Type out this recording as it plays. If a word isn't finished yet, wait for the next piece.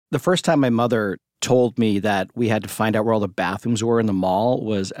The first time my mother told me that we had to find out where all the bathrooms were in the mall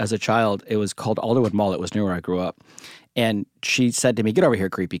was as a child. It was called Alderwood Mall. It was near where I grew up. And she said to me, "Get over here,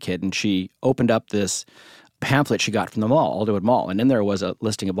 creepy kid." And she opened up this pamphlet she got from the mall, Alderwood Mall. And in there was a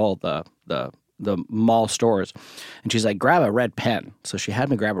listing of all the mall stores. And she's like, "Grab a red pen." So she had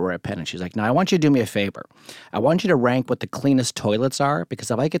me grab a red pen. And she's like, "Now I want you to do me a favor. I want you to rank what the cleanest toilets are, because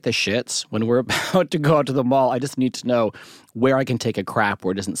if I get the shits when we're about to go out to the mall, I just need to know where I can take a crap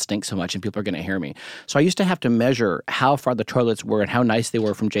where it doesn't stink so much and people are going to hear me." So I used to have to measure how far the toilets were and how nice they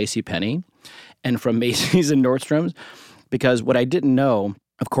were from JCPenney and from Macy's and Nordstrom's, because what I didn't know,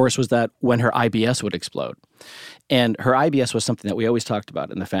 of course, was that when her IBS would explode. And her IBS was something that we always talked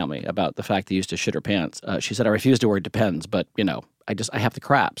about in the family, about the fact they used to shit her pants. She said, "I refuse to wear Depends, but, I have the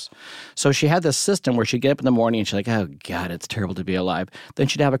craps." So she had this system where she'd get up in the morning and she's like, "Oh, God, it's terrible to be alive." Then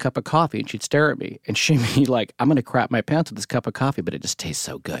she'd have a cup of coffee and she'd stare at me. And she'd be like, "I'm going to crap my pants with this cup of coffee, but it just tastes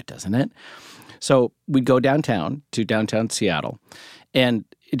so good, doesn't it?" So we'd go downtown to downtown Seattle. And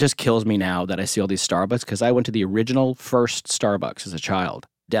it just kills me now that I see all these Starbucks, because I went to the original first Starbucks as a child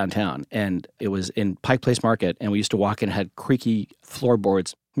downtown, and it was in Pike Place Market, and we used to walk in, it had creaky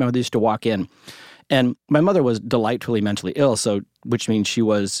floorboards. My mother used to walk in, and my mother was delightfully mentally ill, so which means she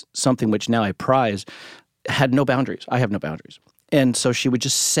was something which now I prize, had no boundaries. I have no boundaries. And so she would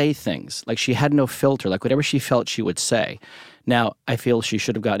just say things, like she had no filter, like whatever she felt she would say. Now, I feel she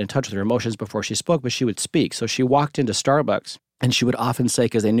should have gotten in touch with her emotions before she spoke, but she would speak. So she walked into Starbucks, and she would often say,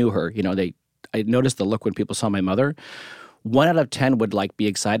 because they knew her, I noticed the look when people saw my mother. 1 out of 10 would be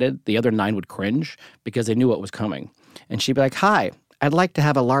excited. The other 9 would cringe because they knew what was coming. And she'd be like, "Hi, I'd like to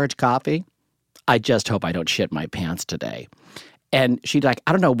have a large coffee. I just hope I don't shit my pants today." And she'd like,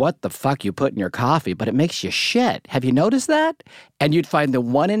 "I don't know what the fuck you put in your coffee, but it makes you shit. Have you noticed that?" And you'd find the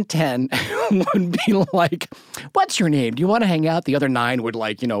 1 in 10 would be like, "What's your name? Do you want to hang out?" The other 9 would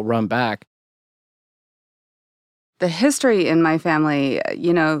run back. The history in my family,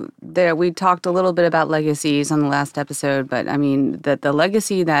 we talked a little bit about legacies on the last episode, but I mean, the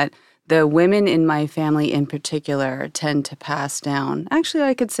legacy that the women in my family in particular tend to pass down. Actually,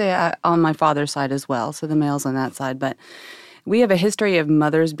 I could say on my father's side as well, so the males on that side, but we have a history of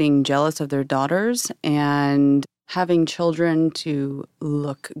mothers being jealous of their daughters and having children to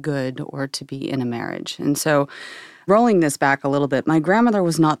look good or to be in a marriage. And so rolling this back a little bit, my grandmother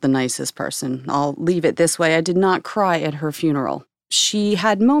was not the nicest person. I'll leave it this way. I did not cry at her funeral. She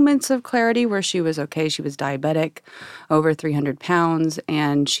had moments of clarity where she was okay. She was diabetic, over 300 pounds,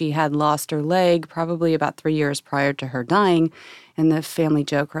 and she had lost her leg probably about 3 years prior to her dying. And the family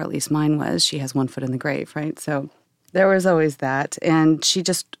joke, or at least mine was, she has 1 foot in the grave, right? So there was always that. And she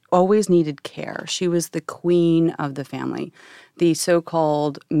just always needed care. She was the queen of the family, the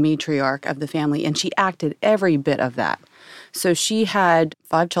so-called matriarch of the family, and she acted every bit of that. So she had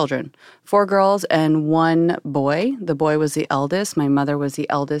 5 children, 4 girls and 1 boy. The boy was the eldest. My mother was the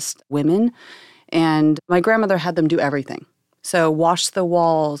eldest women. And my grandmother had them do everything. So wash the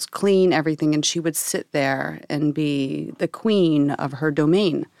walls, clean everything, and she would sit there and be the queen of her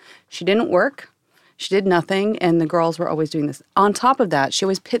domain. She didn't work. She did nothing, and the girls were always doing this. On top of that, she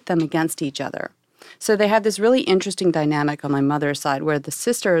always pit them against each other. So they had this really interesting dynamic on my mother's side where the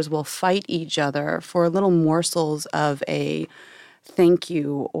sisters will fight each other for little morsels of a thank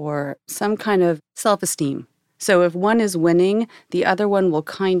you or some kind of self-esteem. So if one is winning, the other one will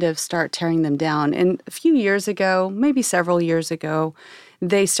kind of start tearing them down. And a few years ago, maybe several years ago,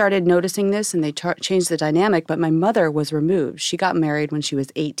 they started noticing this and they changed the dynamic, but my mother was removed. She got married when she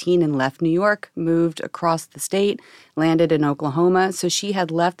was 18 and left New York, moved across the state, landed in Oklahoma. So she had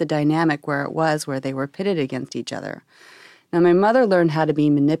left the dynamic where it was, where they were pitted against each other. Now, my mother learned how to be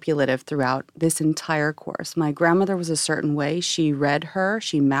manipulative throughout this entire course. My grandmother was a certain way. She read her,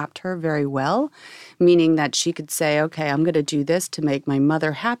 she mapped her very well, meaning that she could say, okay, I'm going to do this to make my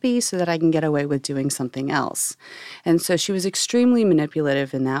mother happy so that I can get away with doing something else. And so she was extremely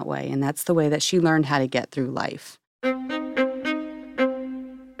manipulative in that way, and that's the way that she learned how to get through life.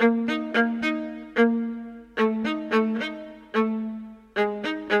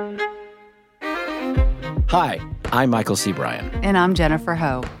 Hi, I'm Michael C. Bryan. And I'm Jennifer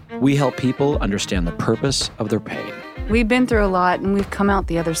Ho. We help people understand the purpose of their pain. We've been through a lot, and we've come out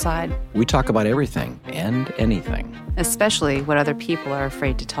the other side. We talk about everything and anything. Especially what other people are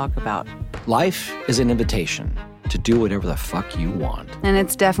afraid to talk about. Life is an invitation to do whatever the fuck you want. And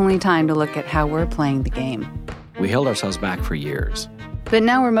it's definitely time to look at how we're playing the game. We held ourselves back for years. But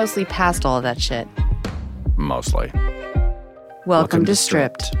now we're mostly past all of that shit. Mostly. Welcome to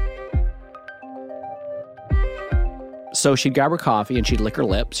Stripped. So she'd grab her coffee and she'd lick her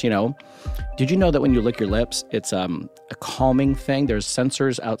lips, Did you know that when you lick your lips, it's a calming thing? There's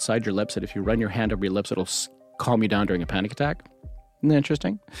sensors outside your lips that if you run your hand over your lips, it'll calm you down during a panic attack. Isn't that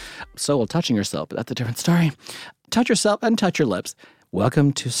interesting? So, well, touching yourself, but that's a different story. Touch yourself and touch your lips.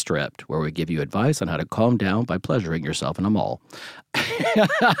 Welcome to Stripped, where we give you advice on how to calm down by pleasuring yourself in a mall.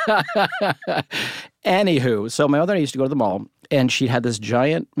 Anywho, so my mother and I used to go to the mall, and she had this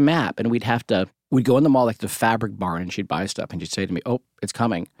giant map, and we'd go in the mall like the fabric barn, and she'd buy stuff, and she'd say to me, oh, it's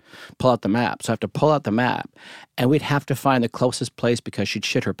coming. Pull out the map. So I have to pull out the map, and we'd have to find the closest place because she'd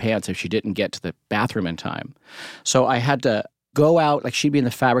shit her pants if she didn't get to the bathroom in time. So I had to go out, like she'd be in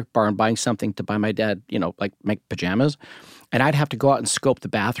the fabric barn buying something to buy my dad, like make pajamas. And I'd have to go out and scope the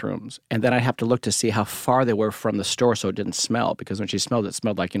bathrooms. And then I'd have to look to see how far they were from the store so it didn't smell. Because when she smelled, it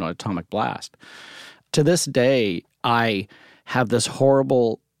smelled like, an atomic blast. To this day, I have this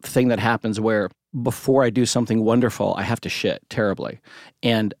horrible thing that happens where before I do something wonderful, I have to shit terribly.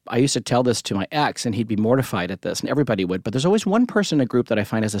 And I used to tell this to my ex, and he'd be mortified at this, and everybody would. But there's always one person in a group that I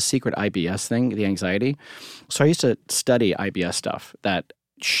find has a secret IBS thing, the anxiety. So I used to study IBS stuff, that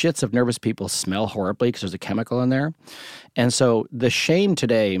shits of nervous people smell horribly because there's a chemical in there. And so the shame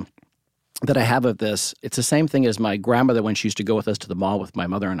today that I have of this, it's the same thing as my grandmother when she used to go with us to the mall with my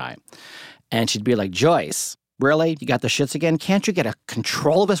mother and I. And she'd be like, Joyce, really? You got the shits again? Can't you get a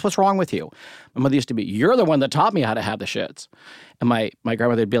control of this? What's wrong with you? My mother used to be, you're the one that taught me how to have the shits. And my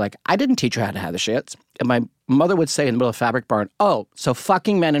grandmother would be like, I didn't teach you how to have the shits. And my mother would say in the middle of fabric barn, oh, so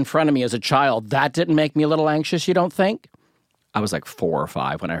fucking men in front of me as a child, that didn't make me a little anxious, you don't think? I was like 4 or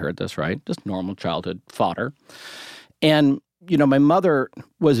 5 when I heard this, right? Just normal childhood fodder. And, my mother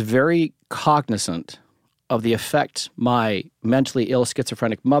was very cognizant of the effect my mentally ill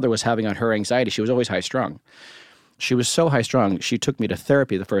schizophrenic mother was having on her anxiety. She was always high-strung. She was so high-strung, she took me to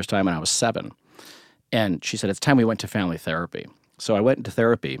therapy the first time when I was 7. And she said, it's time we went to family therapy. So I went into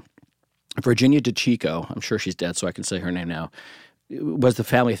therapy. Virginia DeChico, I'm sure she's dead, so I can say her name now, was the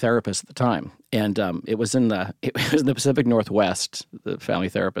family therapist at the time. And it was in the Pacific Northwest, the family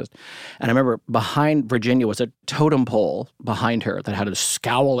therapist. And I remember behind Virginia was a totem pole behind her that had a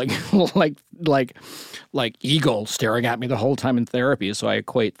scowling like eagle staring at me the whole time in therapy. So I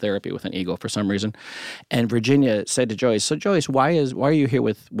equate therapy with an eagle for some reason. And Virginia said to Joyce, so Joyce, why are you here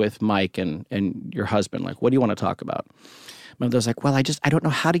with Mike and your husband? Like, what do you want to talk about? My mother was like, well, I don't know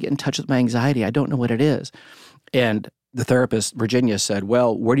how to get in touch with my anxiety. I don't know what it is. And the therapist, Virginia, said,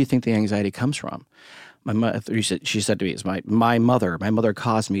 well, where do you think the anxiety comes from? My mother, she said to me, it's my mother. My mother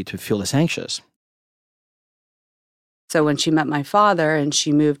caused me to feel this anxious. So when she met my father and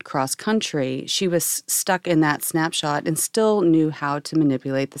she moved cross country, she was stuck in that snapshot and still knew how to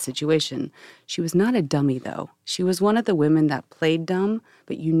manipulate the situation. She was not a dummy, though. She was one of the women that played dumb,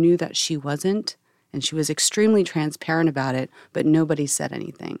 but you knew that she wasn't. And she was extremely transparent about it, but nobody said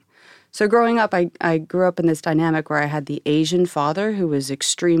anything. So growing up, I grew up in this dynamic where I had the Asian father who was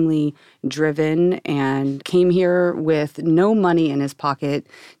extremely driven and came here with no money in his pocket,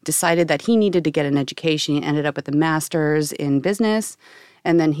 decided that he needed to get an education. He ended up with a master's in business,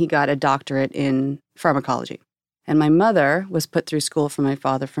 and then he got a doctorate in pharmacology. And my mother was put through school for my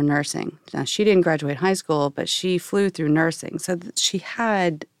father for nursing. Now, she didn't graduate high school, but she flew through nursing. So she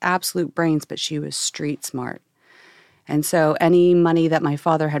had absolute brains, but she was street smart. And so any money that my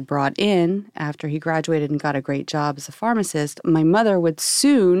father had brought in after he graduated and got a great job as a pharmacist, my mother would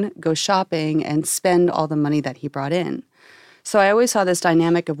soon go shopping and spend all the money that he brought in. So I always saw this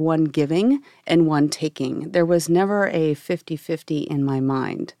dynamic of one giving and one taking. There was never a 50-50 in my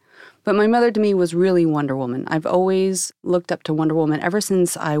mind. But my mother to me was really Wonder Woman. I've always looked up to Wonder Woman ever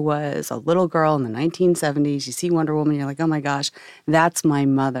since I was a little girl in the 1970s. You see Wonder Woman, you're like, oh my gosh, that's my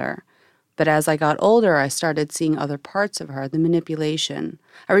mother. But as I got older, I started seeing other parts of her, the manipulation.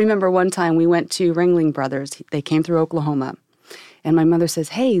 I remember one time we went to Ringling Brothers. They came through Oklahoma. And my mother says,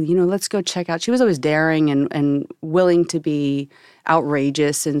 hey, let's go check out. She was always daring and willing to be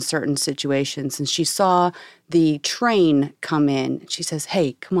outrageous in certain situations. And she saw the train come in. She says,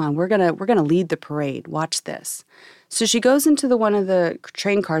 hey, come on, we're gonna lead the parade. Watch this. So she goes into one of the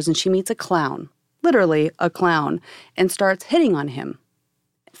train cars and she meets a clown, literally a clown, and starts hitting on him,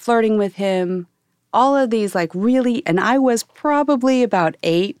 flirting with him, all of these really, and I was probably about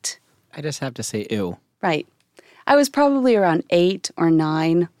 8. I just have to say, ew. Right. I was probably around 8 or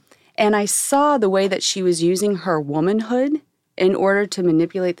 9, and I saw the way that she was using her womanhood in order to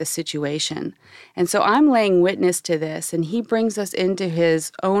manipulate the situation. And so I'm laying witness to this, and he brings us into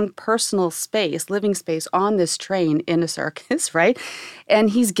his own personal space, living space on this train in a circus, right? And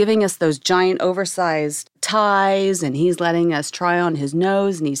he's giving us those giant oversized ties, and he's letting us try on his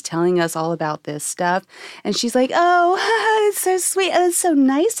nose, and he's telling us all about this stuff. And she's like, oh, it's so sweet. Oh, it's so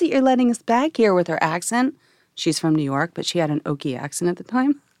nice that you're letting us back here, with her accent. She's from New York, but she had an Okie accent at the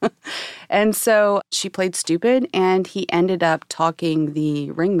time. And so she played stupid, and he ended up talking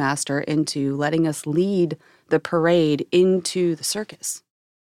the ringmaster into letting us lead the parade into the circus.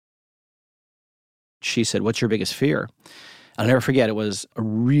 She said, "What's your biggest fear?" I'll never forget, it was a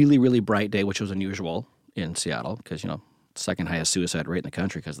really, really bright day, which was unusual in Seattle because, second highest suicide rate in the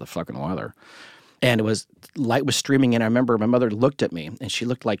country because of the fucking weather. And light was streaming in. I remember my mother looked at me, and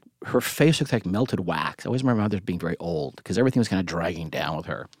her face looked like melted wax. I always remember my mother being very old because everything was kind of dragging down with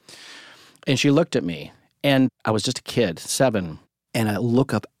her. And she looked at me, and I was just a kid, 7, and a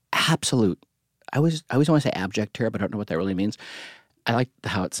look of absolute, I always want to say abject terror, but I don't know what that really means. I like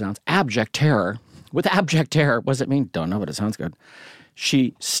how it sounds. Abject terror. With abject terror, what does it mean? Don't know, but it sounds good.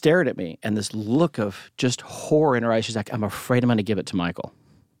 She stared at me, and this look of just horror in her eyes. She's like, I'm afraid I'm going to give it to Michael.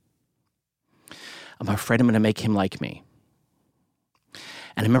 I'm afraid I'm going to make him like me.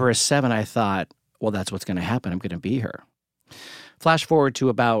 And I remember as 7, I thought, well, that's what's going to happen. I'm going to be her. Flash forward to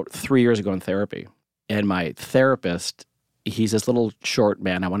about 3 years ago in therapy. And my therapist, he's this little short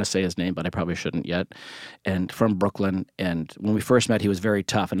man. I want to say his name, but I probably shouldn't yet. And from Brooklyn. And when we first met, he was very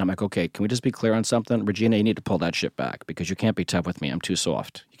tough. And I'm like, okay, can we just be clear on something? Regina, you need to pull that shit back because you can't be tough with me. I'm too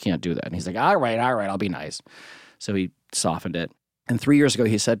soft. You can't do that. And he's like, all right, I'll be nice. So he softened it. And 3 years ago,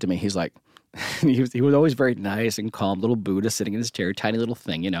 he said to me, he's like, he was always very nice and calm, little Buddha sitting in his chair, tiny little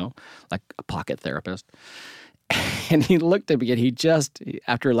thing, like a pocket therapist. And he looked at me, and he just,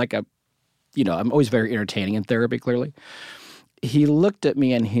 after I'm always very entertaining in therapy, clearly. He looked at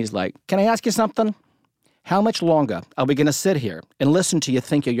me, and he's like, can I ask you something? How much longer are we going to sit here and listen to you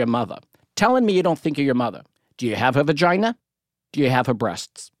think you're your mother? Telling me you don't think you're your mother. Do you have her vagina? Do you have her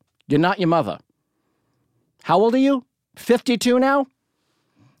breasts? You're not your mother. How old are you? 52 now?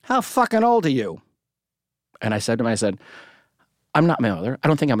 How fucking old are you? And I said to him, I'm not my mother. I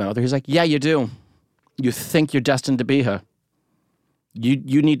don't think I'm my mother. He's like, yeah, you do. You think you're destined to be her.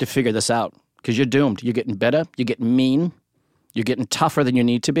 You need to figure this out because you're doomed. You're getting better. You're getting mean. You're getting tougher than you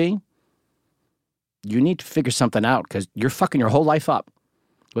need to be. You need to figure something out because you're fucking your whole life up.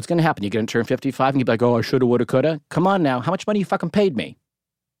 What's going to happen? You're going to turn 55 and you'll be like, oh, I shoulda, woulda, coulda. Come on now. How much money you fucking paid me?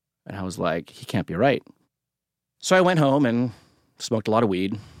 And I was like, he can't be right. So I went home and smoked a lot of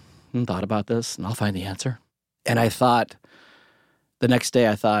weed and thought about this, and I'll find the answer. And I thought, the next day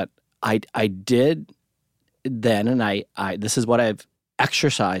I thought, I did then, and I this is what I've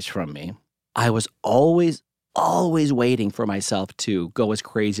exercised from me. I was always waiting for myself to go as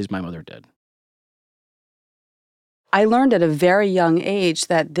crazy as my mother did. I learned at a very young age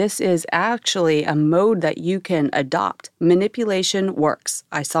that this is actually a mode that you can adopt. Manipulation works.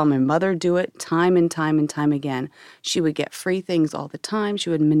 I saw my mother do it time and time and time again. She would get free things all the time. She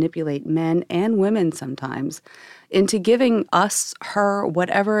would manipulate men and women sometimes into giving her,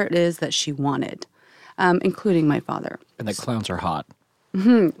 whatever it is that she wanted, including my father. And the clowns are hot.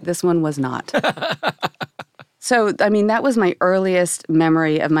 This one was not. So, that was my earliest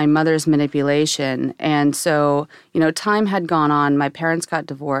memory of my mother's manipulation. And so, time had gone on. My parents got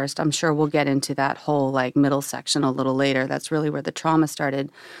divorced. I'm sure we'll get into that whole middle section a little later. That's really where the trauma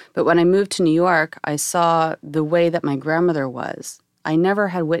started. But when I moved to New York, I saw the way that my grandmother was. I never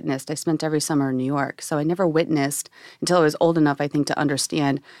had witnessed. I spent every summer in New York. So I never witnessed until I was old enough, I think, to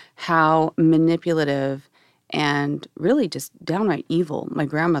understand how manipulative and really just downright evil my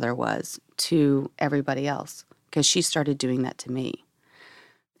grandmother was to everybody else, because she started doing that to me.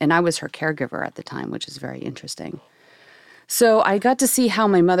 And I was her caregiver at the time, which is very interesting. So I got to see how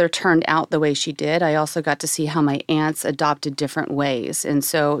my mother turned out the way she did. I also got to see how my aunts adopted different ways. And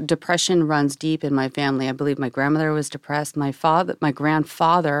so depression runs deep in my family. I believe my grandmother was depressed. My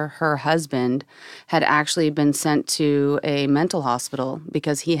grandfather, her husband, had actually been sent to a mental hospital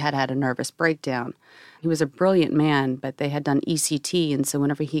because he had had a nervous breakdown. He was a brilliant man, but they had done ECT, and so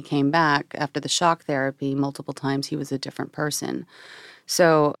whenever he came back after the shock therapy multiple times, he was a different person.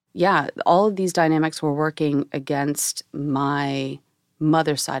 So, yeah, all of these dynamics were working against my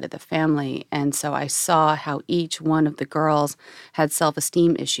mother's side of the family, and so I saw how each one of the girls had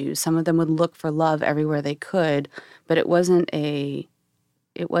self-esteem issues. Some of them would look for love everywhere they could, but it wasn't a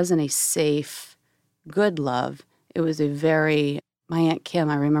safe, good love. It was a very... My Aunt Kim,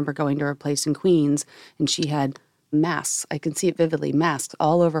 I remember going to her place in Queens, and she had masks. I can see it vividly, masks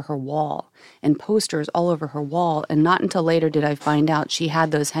all over her wall and posters all over her wall. And not until later did I find out she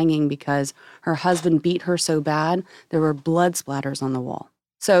had those hanging because her husband beat her so bad, there were blood splatters on the wall.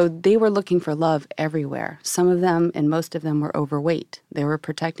 So they were looking for love everywhere. Some of them and most of them were overweight. They were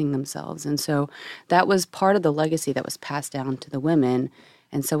protecting themselves. And so that was part of the legacy that was passed down to the women.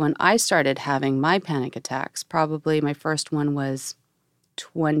 And so when I started having my panic attacks, probably my first one was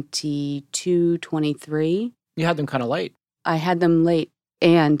 22, 23. You had them kind of late. I had them late.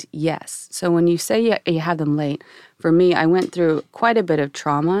 And yes, so when you say you have them late, for me, I went through quite a bit of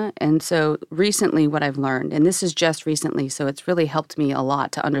trauma. And so recently what I've learned, and this is just recently, so it's really helped me a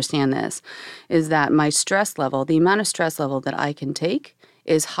lot to understand this, is that my stress level, the amount of stress level that I can take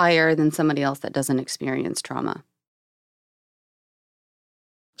is higher than somebody else that doesn't experience trauma.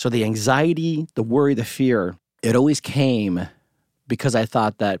 So the anxiety, the worry, the fear, it always came because I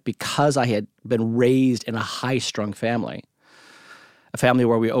thought that because I had been raised in a high-strung family, a family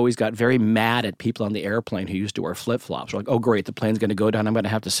where we always got very mad at people on the airplane who used to wear flip-flops. We're like, oh, great, the plane's going to go down. I'm going to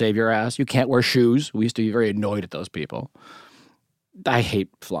have to save your ass. You can't wear shoes. We used to be very annoyed at those people. I hate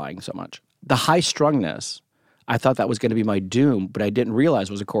flying so much. The high-strungness, I thought that was going to be my doom, but I didn't realize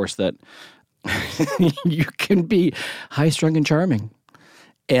was, of course, that you can be high-strung and charming.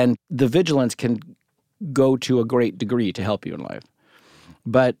 And the vigilance can go to a great degree to help you in life.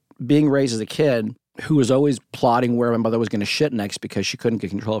 But being raised as a kid who was always plotting where my mother was going to shit next because she couldn't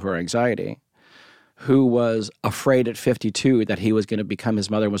get control of her anxiety, who was afraid at 52 that he was going to become his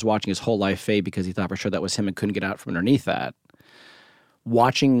mother and was watching his whole life fade because he thought for sure that was him and couldn't get out from underneath that,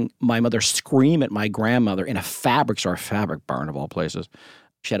 watching my mother scream at my grandmother in a fabric store, fabric barn of all places.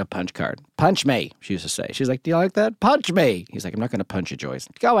 She had a punch card. Punch me, she used to say. She's like, do you like that? Punch me. He's like, I'm not going to punch you, Joyce.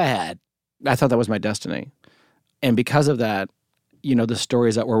 Go ahead. I thought that was my destiny. And because of that, you know, the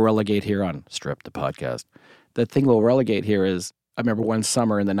stories that we'll relegate here on Strip, the podcast, the thing we'll relegate here is, I remember one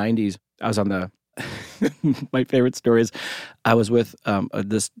summer in the 90s, I was on the, my favorite story is, I was with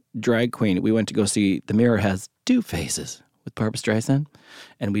this drag queen. We went to go see The Mirror Has Two Faces with Barbra Streisand.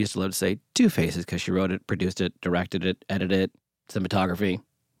 And we used to love to say Two Faces because she wrote it, produced it, directed it, edited it, cinematography,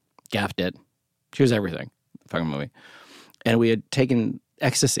 gaffed it. She was everything. Fucking movie. And we had taken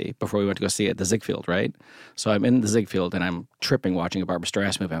ecstasy before we went to go see it at the Ziegfeld, right? So I'm in the Ziegfeld and I'm tripping watching a Barbra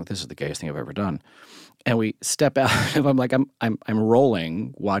Streisand movie. I'm like, this is the gayest thing I've ever done. And we step out and I'm like, I'm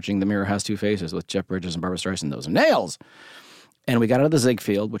rolling watching The Mirror Has Two Faces with Jeff Bridges and Barbra Streisand. Those are nails. And we got out of the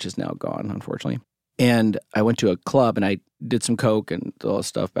Ziegfeld, which is now gone, unfortunately. And I went to a club and I did some coke and all this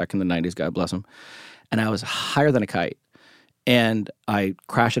stuff back in the 90s, God bless them. And I was higher than a kite. And I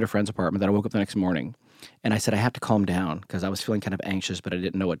crashed at a friend's apartment. Then I woke up the next morning. And I said, I have to calm down because I was feeling kind of anxious, but I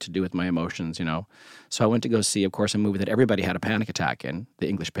didn't know what to do with my emotions, you know. So I went to go see, of course, a movie that everybody had a panic attack in, The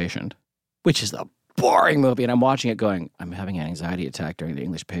English Patient, which is a boring movie. And I'm watching it going, I'm having an anxiety attack during The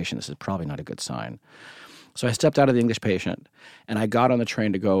English Patient. This is probably not a good sign. So I stepped out of The English Patient and I got on the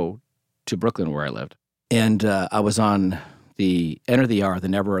train to go to Brooklyn where I lived. And I was on the Enter the R, the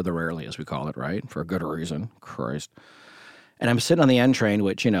Never or the Rarely, as we call it, right? For a good reason. Christ. And I'm sitting on the N train,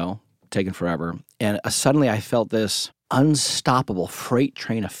 which, you know, taken forever. And suddenly I felt this unstoppable freight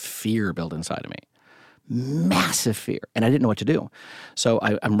train of fear build inside of me. Massive fear. And I didn't know what to do. So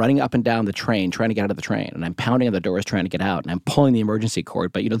I'm running up and down the train, trying to get out of the train. And I'm pounding on the doors, trying to get out. And I'm pulling the emergency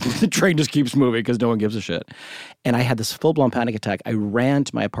cord. But, you know, the train just keeps moving because no one gives a shit. And I had this full-blown panic attack. I ran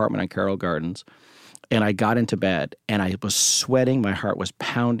to my apartment on Carroll Gardens. And I got into bed. And I was sweating. My heart was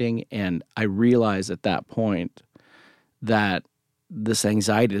pounding. And I realized at that point that this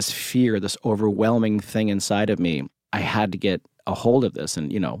anxiety, this fear, this overwhelming thing inside of me, I had to get a hold of this.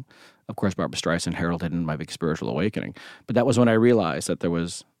 And, you know, of course, Barbra Streisand heralded in my big spiritual awakening. But that was when I realized that there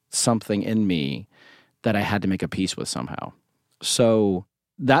was something in me that I had to make a peace with somehow. So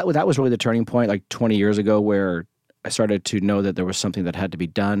that was really the turning point, like 20 years ago, where I started to know that there was something that had to be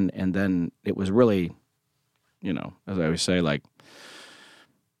done. And then it was really, you know, as I always say, like,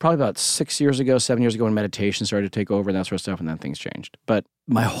 probably about 7 years ago, when meditation started to take over and that sort of stuff, and then things changed. But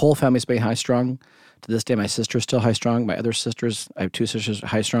my whole family's been high-strung. To this day, my sister's still high-strung. My other sisters, I have two sisters,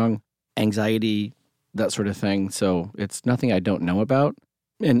 high-strung, anxiety, that sort of thing. So it's nothing I don't know about.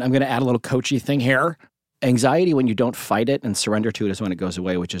 And I'm going to add a little coachy thing here. Anxiety, when you don't fight it and surrender to it, is when it goes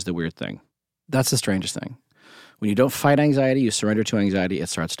away, which is the weird thing. That's the strangest thing. When you don't fight anxiety, you surrender to anxiety, it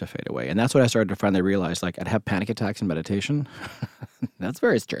starts to fade away. And that's what I started to finally realize. Like, I'd have panic attacks in meditation. That's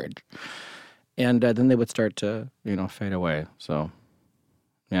very strange. And then they would start to, you know, fade away. So,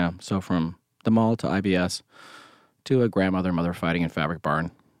 yeah. So from the mall to IBS to a mother fighting in Fabric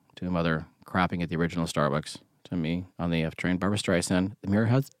Barn to a mother crapping at the original Starbucks to me on the F train, Barbra Streisand, The Mirror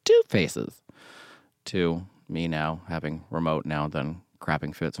Has Two Faces, to me now, having remote now, than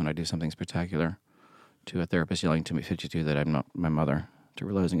crapping fits when I do something spectacular, to a therapist yelling to me 52 that I'm not my mother, to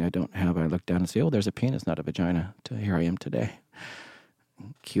realizing I don't have. I look down and say, oh, there's a penis, not a vagina, to here I am today.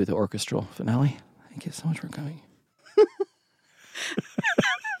 Cue the orchestral finale. Thank you so much for coming.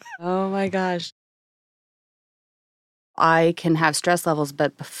 Oh my gosh. I can have stress levels,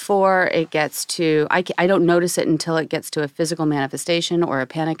 but before it gets to, I don't notice it until it gets to a physical manifestation or a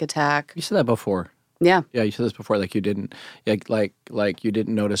panic attack. You said that before. Yeah. Yeah, you said this before, like you didn't, like you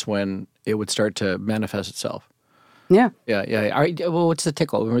didn't notice when it would start to manifest itself. Yeah. Yeah. All right, well, what's the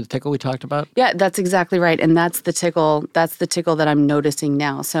tickle? Remember the tickle we talked about? Yeah, that's exactly right. And that's the tickle that I'm noticing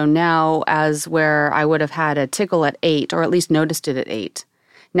now. So now, as where I would have had a tickle at 8, or at least noticed it at 8,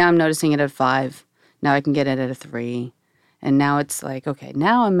 now I'm noticing it at 5. Now I can get it at a 3. And now it's like, okay,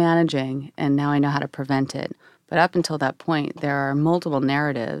 now I'm managing and now I know how to prevent it. But up until that point, there are multiple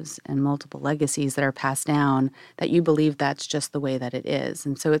narratives and multiple legacies that are passed down that you believe that's just the way that it is.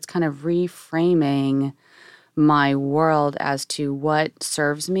 And so it's kind of reframing my world as to what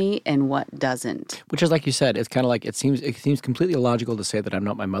serves me and what doesn't. Which is like you said, it's kind of like it seems completely illogical to say that I'm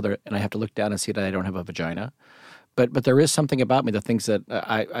not my mother and I have to look down and see that I don't have a vagina. But there is something about me that thinks that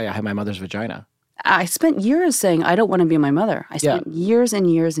I have my mother's vagina. I spent years saying, I don't want to be my mother. I spent years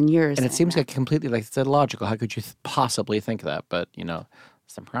and years and years. And it seems like completely like it's illogical. How could you possibly think that? But,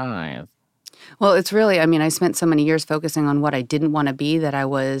 surprise. Well, it's really, I spent so many years focusing on what I didn't want to be that I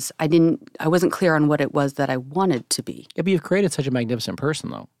wasn't clear on what it was that I wanted to be. Yeah, but you've created such a magnificent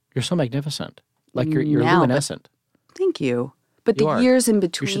person, though. You're so magnificent. Like you're Now, luminescent. Thank you. But You the are. years in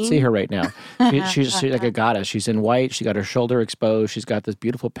between. You should see her right now. She's like a goddess. She's in white. She got her shoulder exposed. She's got this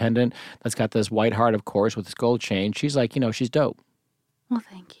beautiful pendant that's got this white heart, of course, with this gold chain. She's like, she's dope. Well,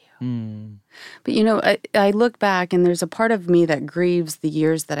 thank you. But, I look back and there's a part of me that grieves the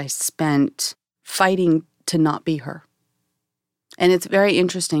years that I spent fighting to not be her. And it's very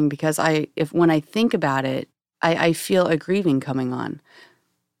interesting because when I think about it, I feel a grieving coming on.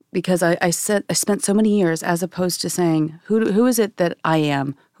 Because I spent so many years as opposed to saying, who is it that I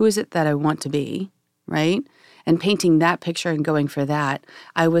am? Who is it that I want to be, right? And painting that picture and going for that,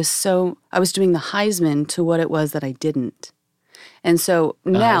 I was doing the Heisman to what it was that I didn't. And so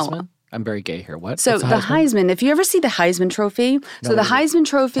now... Heisman? I'm very gay here. What? So the Heisman, if you ever see the Heisman Trophy, so the Heisman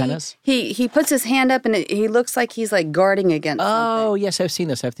Trophy, tennis? he puts his hand up and he looks like he's like guarding against something. Oh, yes, I've seen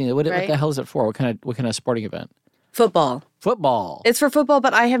this. What the hell is it for? What kind of sporting event? Football. Football. It's for football,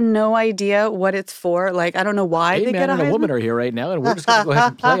 but I have no idea what it's for. Like, I don't know why they get a Heisman. And a woman are here right now, and we're just going to go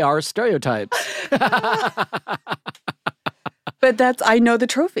ahead and play our stereotypes. But I know the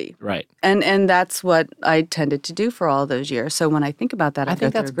trophy. Right. And that's what I tended to do for all those years. So when I think about that, I go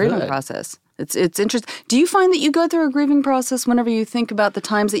through a grieving process. It's interesting. Do you find that you go through a grieving process whenever you think about the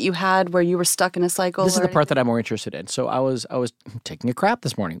times that you had where you were stuck in a cycle? This is the part that I'm more interested in. So I was taking a crap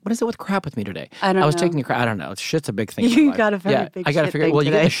this morning. What is it with crap with me today? I don't know. Taking a crap. I don't know. Shit's a big thing. You got a very big I got to shit figure. thing Well, you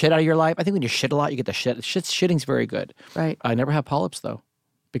today. get the shit out of your life. I think when you shit a lot, you get the shit. Shitting's very good. Right. I never have polyps though.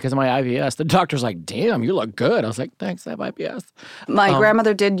 Because of my IBS, the doctor's like, damn, you look good. I was like, thanks, I have IBS. My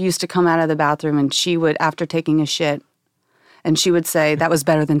grandmother used to come out of the bathroom and she would, after taking a shit, and she would say, that was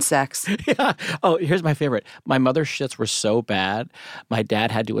better than sex. Yeah. Oh, here's my favorite. My mother's shits were so bad, my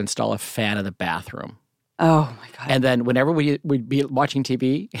dad had to install a fan in the bathroom. Oh, my God. And then whenever we'd be watching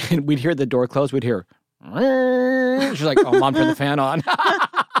TV and we'd hear the door close, we'd hear, she's like, oh, Mom, turn the fan on.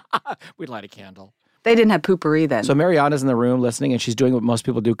 We'd light a candle. They didn't have poopery then. So Mariana's in the room listening, and she's doing what most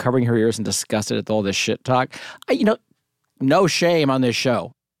people do, covering her ears and disgusted at all this shit talk. No shame on this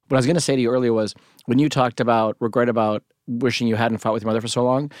show. What I was going to say to you earlier was, when you talked about regret about wishing you hadn't fought with your mother for so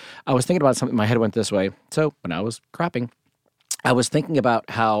long, I was thinking about something. My head went this way. So when I was crapping, I was thinking about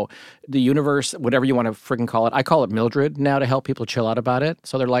how the universe, whatever you want to freaking call it, I call it Mildred now to help people chill out about it.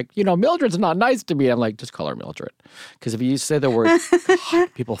 So they're like, Mildred's not nice to me. I'm like, just call her Mildred. Because if you say the word,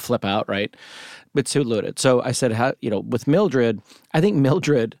 people flip out, right? But too loaded. So I said, with Mildred, I think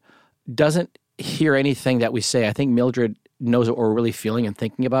Mildred doesn't hear anything that we say. I think Mildred knows what we're really feeling and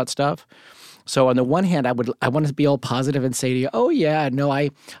thinking about stuff. So on the one hand, I want to be all positive and say to you, oh yeah, no,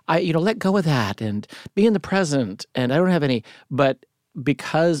 I let go of that and be in the present. And I don't have any, but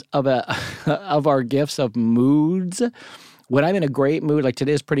because of of our gifts of moods, when I'm in a great mood, like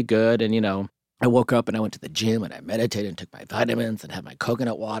today is pretty good, and I woke up and I went to the gym and I meditated and took my vitamins and had my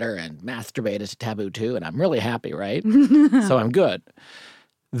coconut water and masturbated to Taboo 2, and I'm really happy, right? So I'm good.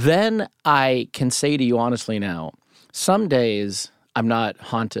 Then I can say to you honestly now, some days I'm not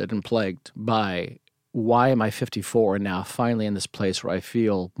haunted and plagued by why am I 54 and now finally in this place where I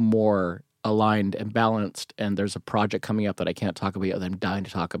feel more aligned and balanced, and there's a project coming up that I can't talk about yet that I'm dying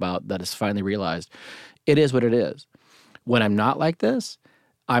to talk about that is finally realized, it is what it is. When I'm not like this,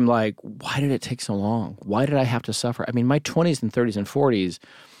 I'm like, why did it take so long? Why did I have to suffer? I mean, my 20s and 30s and 40s,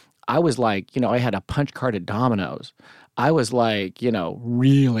 I was like, I had a punch card at Domino's. I was like,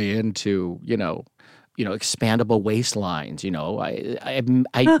 really into, expandable waistlines.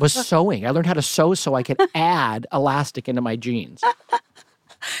 I was sewing. I learned how to sew so I could add elastic into my jeans.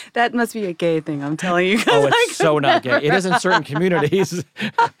 That must be a gay thing, I'm telling you. Oh, it's so not gay. It is in certain communities,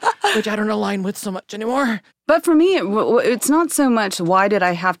 which I don't align with so much anymore. But for me, it's not so much why did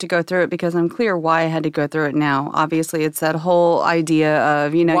I have to go through it, because I'm clear why I had to go through it now. Obviously, it's that whole idea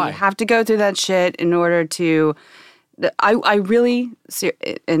of, you have to go through that shit in order to... I really,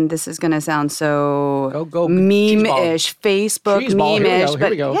 and this is going to sound so meme-ish, Facebook meme-ish,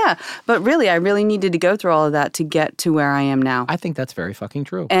 but yeah, but really, I really needed to go through all of that to get to where I am now. I think that's very fucking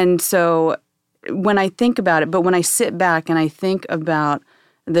true. And so when I think about it, but when I sit back and I think about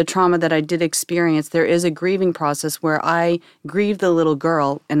the trauma that I did experience, there is a grieving process where I grieve the little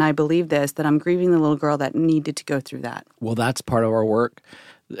girl, and I believe this, that I'm grieving the little girl that needed to go through that. Well, that's part of our work.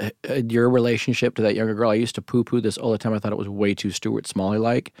 Your relationship to that younger girl, I used to poo-poo this all the time. I thought it was way too Stuart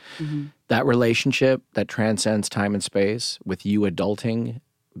Smalley-like. Mm-hmm. That relationship that transcends time and space with you adulting,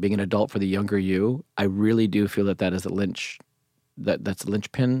 being an adult for the younger you, I really do feel that is that's the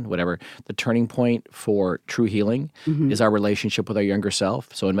linchpin, whatever. The turning point for true healing is our relationship with our younger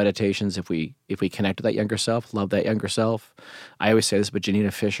self. So in meditations, if we connect to that younger self, love that younger self. I always say this, but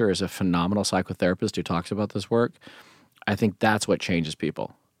Janina Fisher is a phenomenal psychotherapist who talks about this work. I think that's what changes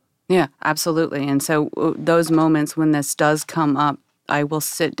people. Yeah, absolutely. And so those moments when this does come up, I will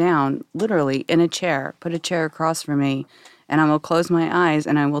sit down literally in a chair, put a chair across from me, and I will close my eyes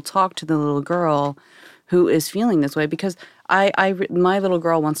and I will talk to the little girl who is feeling this way, because my little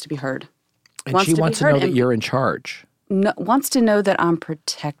girl wants to be heard. And she wants to know that you're in charge. Wants to know that I'm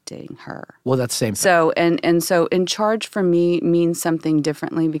protecting her. Well, that's the same thing. So, and so in charge for me means something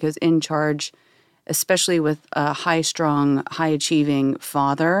differently, because in charge, especially with a high-strung, high-achieving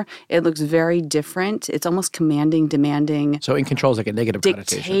father, it looks very different. It's almost commanding, demanding. So in control is like a negative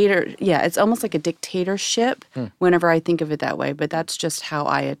connotation. Yeah, it's almost like a dictatorship whenever I think of it that way. But that's just how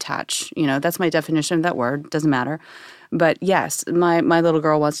I attach. That's my definition of that word. Doesn't matter. But yes, my little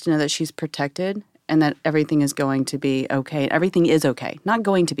girl wants to know that she's protected and that everything is going to be okay. Everything is okay. Not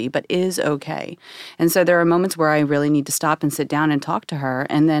going to be, but is okay. And so there are moments where I really need to stop and sit down and talk to her,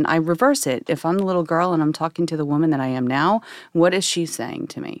 and then I reverse it. If I'm the little girl and I'm talking to the woman that I am now, what is she saying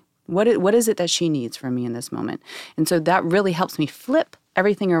to me? What is it that she needs from me in this moment? And so that really helps me flip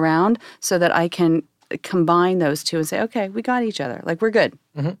everything around so that I can combine those two and say, okay, we got each other. Like, we're good.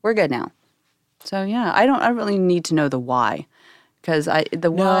 Mm-hmm. We're good now. So yeah, I really need to know the why. Because I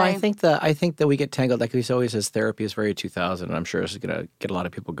think that we get tangled. Like he always says, therapy is very 2000, and I'm sure this is going to get a lot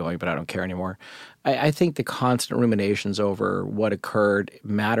of people going, but I don't care anymore. I think the constant ruminations over what occurred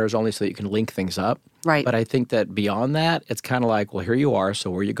matters only so that you can link things up. Right. But I think that beyond that, it's kind of like, well, here you are, so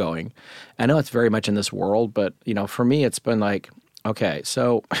where are you going? I know it's very much in this world, but for me, it's been like, okay,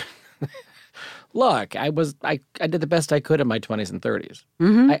 so look, I did the best I could in my 20s and 30s.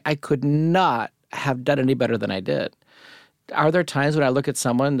 Mm-hmm. I could not have done any better than I did. Are there times when I look at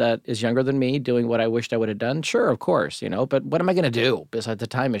someone that is younger than me doing what I wished I would have done? Sure, of course, but what am I going to do besides the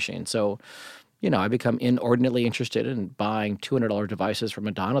time machine? So, I become inordinately interested in buying $200 devices from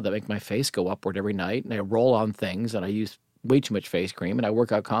Madonna that make my face go upward every night, and I roll on things, and I use way too much face cream, and I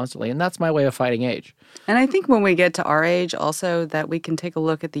work out constantly, and that's my way of fighting age. And I think when we get to our age also, that we can take a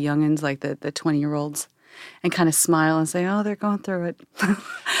look at the youngins, like the 20-year-olds, and kind of smile and say, oh, they're going through it.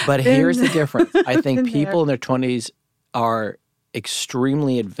 But here's the difference. I think people in their 20s are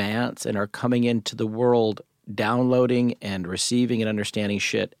extremely advanced and are coming into the world downloading and receiving and understanding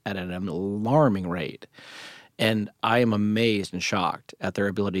shit at an alarming rate. And I am amazed and shocked at their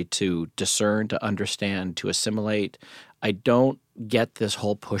ability to discern, to understand, to assimilate. I don't get this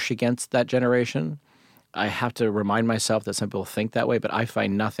whole push against that generation. I have to remind myself that some people think that way, but I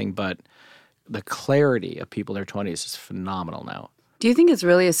find nothing but the clarity of people in their 20s is phenomenal now. Do you think it's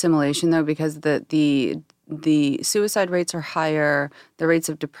really assimilation, though, because the suicide rates are higher, the rates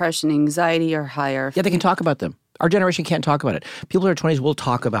of depression, anxiety are higher? Yeah, they can talk about them. Our generation can't talk about it. People in their 20s will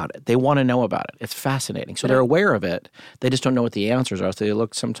talk about it. They want to know about it. It's fascinating. So they're aware of it. They just don't know what the answers are. So they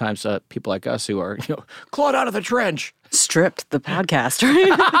look sometimes at people like us who are, clawed out of the trench. stripped the podcast,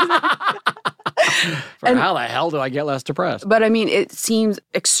 right? How the hell do I get less depressed? But I mean, it seems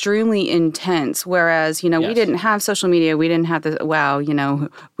extremely intense. Whereas, we didn't have social media. We didn't have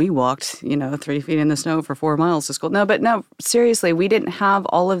we walked, 3 feet in the snow for 4 miles to school. No, seriously, we didn't have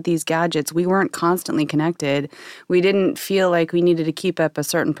all of these gadgets. We weren't constantly connected. We didn't feel like we needed to keep up a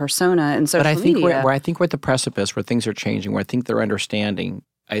certain persona in social media. I think we're at the precipice where things are changing, where I think they're understanding.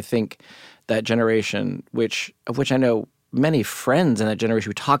 I think that generation, of which I know many friends in that generation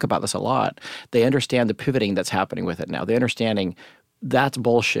who talk about this a lot, they understand the pivoting that's happening with it now. They're understanding that's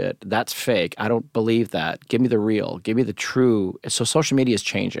bullshit. That's fake. I don't believe that. Give me the real. Give me the true. So social media is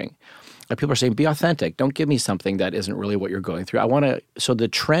changing. Like people are saying, be authentic. Don't give me something that isn't really what you're going through. So the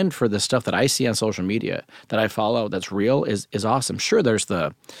trend for the stuff that I see on social media that I follow that's real is awesome. Sure, there's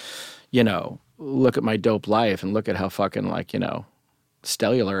the, look at my dope life and look at how fucking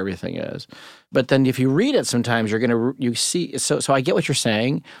stellar everything is. But then if you read it sometimes you see, so I get what you're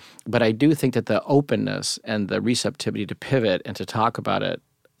saying, but I do think that the openness and the receptivity to pivot and to talk about it,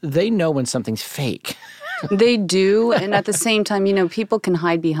 they know when something's fake. They do. And at the same time, people can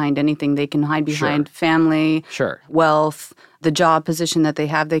hide behind anything. They can hide behind family, wealth, the job position that they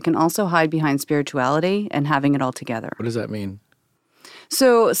have. They can also hide behind spirituality and having it all together. What does that mean?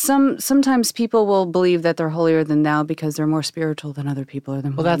 So sometimes people will believe that they're holier than thou because they're more spiritual than other people, or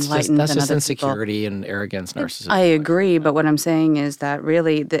they're more enlightened than other people. That's just insecurity and arrogance, narcissism. I agree, but what I'm saying is that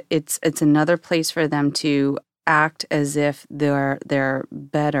really it's another place for them to act as if they're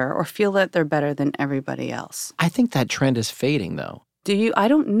better or feel that they're better than everybody else. I think that trend is fading, though. Do you? I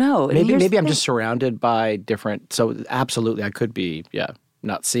don't know. Maybe I'm just surrounded by different. So absolutely, I could be,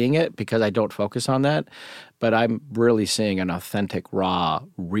 not seeing it because I don't focus on that. But I'm really seeing an authentic, raw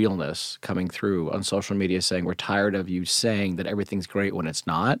realness coming through on social media saying we're tired of you saying that everything's great when it's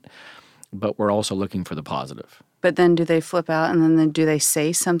not, but we're also looking for the positive. But then do they flip out and then do they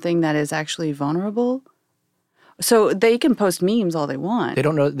say something that is actually vulnerable? So they can post memes all they want. They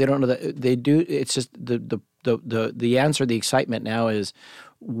don't know that they do. It's just the answer, the excitement now is,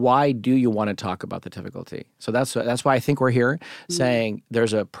 why do you want to talk about the difficulty? So that's why I think we're here saying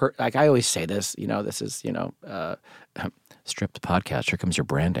there's like I always say this, this is, strip the podcast, here comes your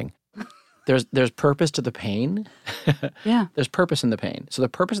branding. There's purpose to the pain. Yeah. There's purpose in the pain. So the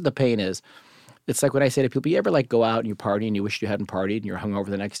purpose of the pain is, it's like when I say to people, you ever go out and you party and you wish you hadn't partied and you're hungover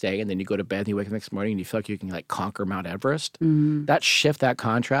the next day and then you go to bed and you wake up the next morning and you feel like you can conquer Mount Everest? Mm-hmm. That shift, that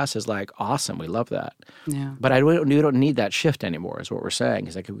contrast is awesome. We love that. Yeah. But we don't need that shift anymore is what we're saying.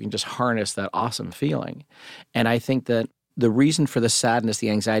 Is we can just harness that awesome feeling. And I think that the reason for the sadness, the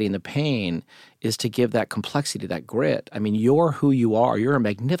anxiety, and the pain is to give that complexity, that grit. I mean, you're who you are. You're a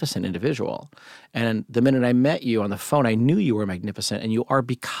magnificent individual. And the minute I met you on the phone, I knew you were magnificent, and you are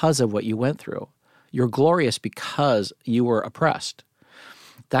because of what you went through. You're glorious because you were oppressed.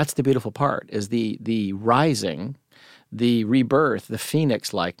 That's the beautiful part, is the rising, the rebirth, the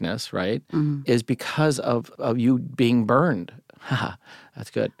phoenix likeness, right, is because of you being burned. That's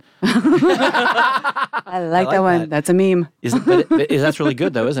good. I like that one. That's a meme. That's really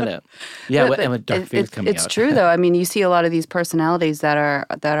good, though, isn't it? Yeah, and Darth Vader's coming out. It's true, though. I mean, you see a lot of these personalities that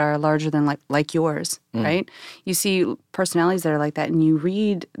are larger than like yours, right? You see personalities that are like that, and you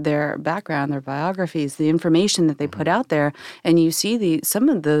read their background, their biographies, the information that they put out there, and you see some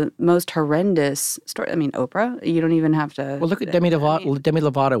of the most horrendous stories. I mean, Oprah. You don't even have to. Well, look at Demi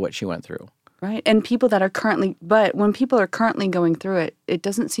Lovato, what she went through. Right. And when people are currently going through it, it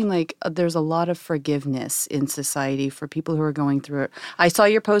doesn't seem like there's a lot of forgiveness in society for people who are going through it. I saw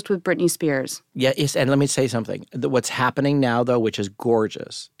your post with Britney Spears. Yeah, and let me say something. What's happening now, though, which is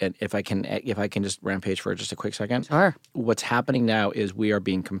gorgeous, and if I can just rampage for just a quick second. Sure. What's happening now is we are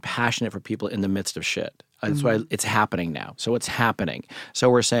being compassionate for people in the midst of shit. That's why it's happening now. So it's happening.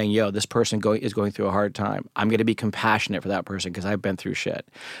 So we're saying, this person is going through a hard time. I'm going to be compassionate for that person because I've been through shit.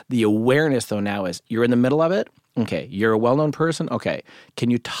 The awareness, though, now is you're in the middle of it. Okay, you're a well-known person. Okay,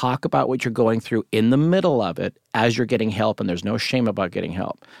 can you talk about what you're going through in the middle of it as you're getting help, and there's no shame about getting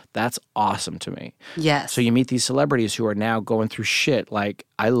help? That's awesome to me. Yes. So you meet these celebrities who are now going through shit. Like,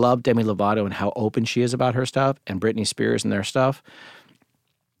 I love Demi Lovato and how open she is about her stuff, and Britney Spears and their stuff.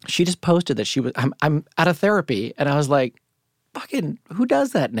 She just posted that I'm out of therapy, and I was like, fucking, who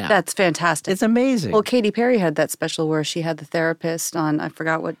does that now? That's fantastic. It's amazing. Well, Katy Perry had that special where she had the therapist on, I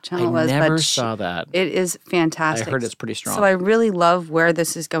forgot what channel it was. I never saw that. It is fantastic. I heard it's pretty strong. So I really love where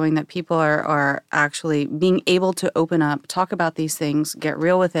this is going, that people are actually being able to open up, talk about these things, get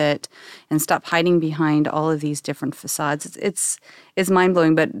real with it, and stop hiding behind all of these different facades. It's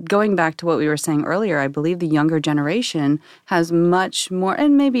mind-blowing. But going back to what we were saying earlier, I believe the younger generation has much more,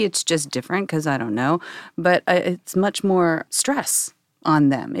 and maybe it's just different because I don't know, but it's much more stress on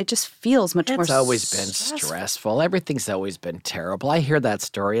them. It just feels much more It's always been stressful. Everything's always been terrible. I hear that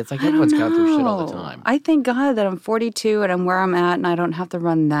story. It's like everyone's gone through shit all the time. I thank God that I'm 42 and I'm where I'm at and I don't have to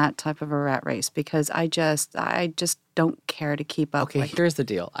run that type of a rat race because I just don't care to keep up. Okay, here's the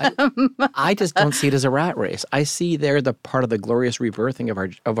deal. I just don't see it as a rat race. I see they're the part of the glorious rebirthing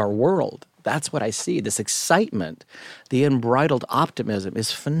of our world. That's what I see. This excitement, the unbridled optimism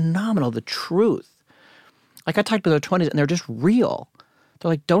is phenomenal. The truth. Like I talked to their 20s and they're just real. They're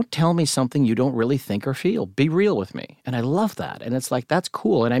like, don't tell me something you don't really think or feel. Be real with me. And I love that. And it's like, that's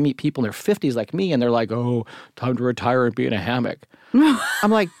cool. And I meet people in their 50s like me, and they're like, oh, time to retire and be in a hammock. I'm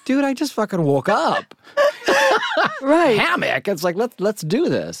like, dude, I just fucking woke up. Right. Hammock. It's like, let's do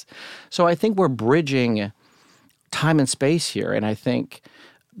this. So I think we're bridging time and space here. And I think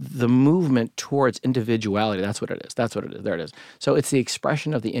the movement towards individuality, that's what it is. That's what it is. There it is. So it's the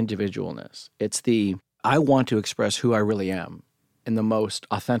expression of the individualness. It's I want to express who I really am in the most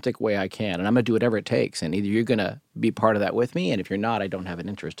authentic way I can. And I'm going to do whatever it takes. And either you're going to be part of that with me, and if you're not, I don't have an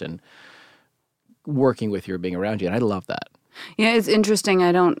interest in working with you or being around you. And I love that. Yeah, it's interesting.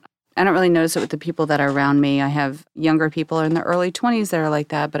 I don't really notice it with the people that are around me. I have younger people in their early 20s that are like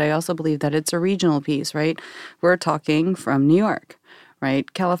that, but I also believe that it's a regional piece, right? We're talking from New York,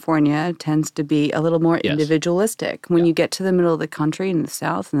 right? California tends to be a little more individualistic. When you get to the middle of the country in the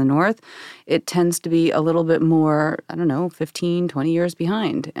South and the North, it tends to be a little bit more, 15, 20 years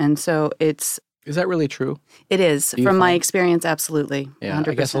behind. And so it's... Is that really true? It is. From my experience, absolutely. Yeah, 100%.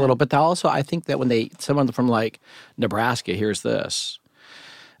 I guess a little. But also, I think that when someone from like Nebraska hears this,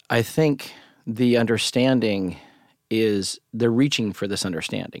 I think the understanding is they're reaching for this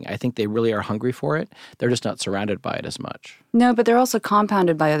understanding. I think they really are hungry for it. They're just not surrounded by it as much. No, but they're also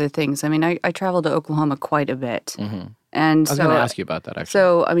compounded by other things. I mean, I traveled to Oklahoma quite a bit. Mm-hmm. And I was going to ask you about that, actually.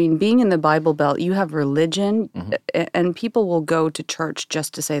 So, I mean, being in the Bible Belt, you have religion, and people will go to church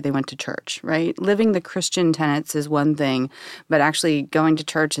just to say they went to church, right? Living the Christian tenets is one thing, but actually going to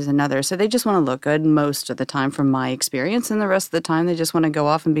church is another. So they just want to look good most of the time from my experience, and the rest of the time they just want to go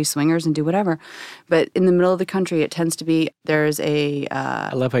off and be swingers and do whatever. But in the middle of the country, it tends to be, there's a...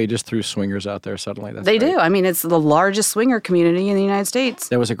 I love how you just threw swingers out there suddenly. They do. I mean, it's the largest swinger community in the United States.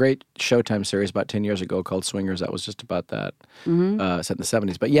 There was a great Showtime series about 10 years ago called Swingers that was just about that, set in the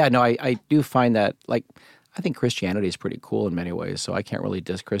 70s. But yeah, no, I do find that, like, I think Christianity is pretty cool in many ways, so I can't really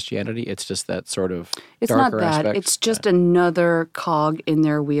diss Christianity. It's just that sort of darker aspect. It's not that. It's just another cog in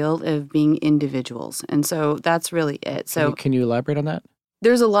their wheel of being individuals. And so that's really it. So can you elaborate on that?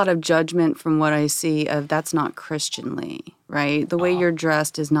 There's a lot of judgment from what I see of that's not Christianly, right? The way you're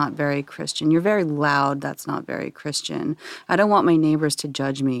dressed is not very Christian. You're very loud. That's not very Christian. I don't want my neighbors to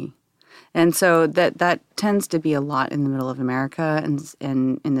judge me. And so that tends to be a lot in the middle of America and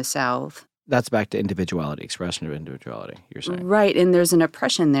in the South. That's back to individuality, expression of individuality, you're saying. Right, and there's an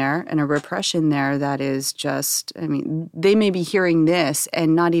oppression there and a repression there that is just, I mean, they may be hearing this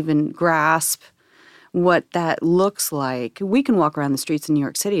and not even grasp what that looks like. We can walk around the streets in New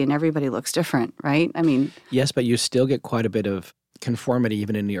York City and everybody looks different, right? I mean... Yes, but you still get quite a bit of conformity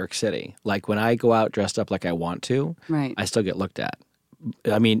even in New York City. Like when I go out dressed up like I want to, right. I still get looked at.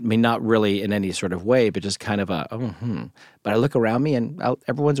 I mean, not really in any sort of way, but just kind of But I look around me and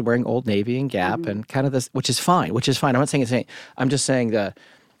everyone's wearing Old Navy and Gap and kind of this, which is fine. I'm not saying it's anything. I'm just saying the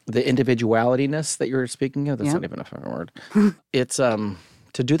individualityness that you're speaking of, that's not even a fucking word. It's to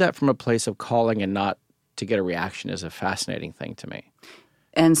do that from a place of calling and not to get a reaction is a fascinating thing to me.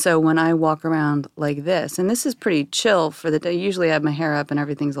 And so when I walk around like this, and this is pretty chill for the day, usually I have my hair up and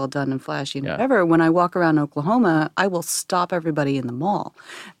everything's all done and flashy and whatever. When I walk around Oklahoma, I will stop everybody in the mall.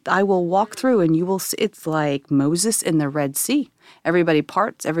 I will walk through and you will see, it's like Moses in the Red Sea. Everybody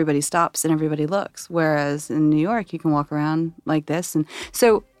parts, everybody stops, and everybody looks. Whereas in New York, you can walk around like this. And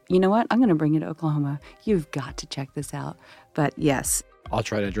so, you know what? I'm going to bring you to Oklahoma. You've got to check this out. But yes. I'll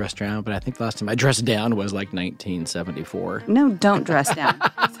try to dress down, but I think the last time I dressed down was like 1974. No, don't dress down.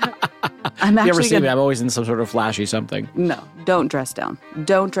 You ever see me? I'm always in some sort of flashy something. No, don't dress down.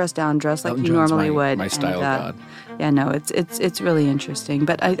 Don't dress down. Dress like you normally would. My style, God. Yeah, no, it's really interesting.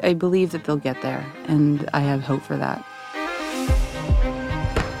 But I believe that they'll get there, and I have hope for that.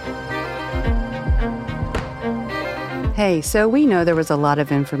 Hey, so we know there was a lot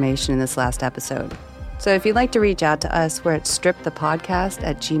of information in this last episode. So if you'd like to reach out to us, we're at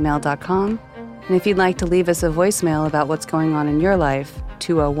stripthepodcast@gmail.com. And if you'd like to leave us a voicemail about what's going on in your life,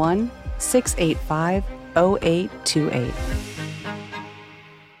 201-685-0828.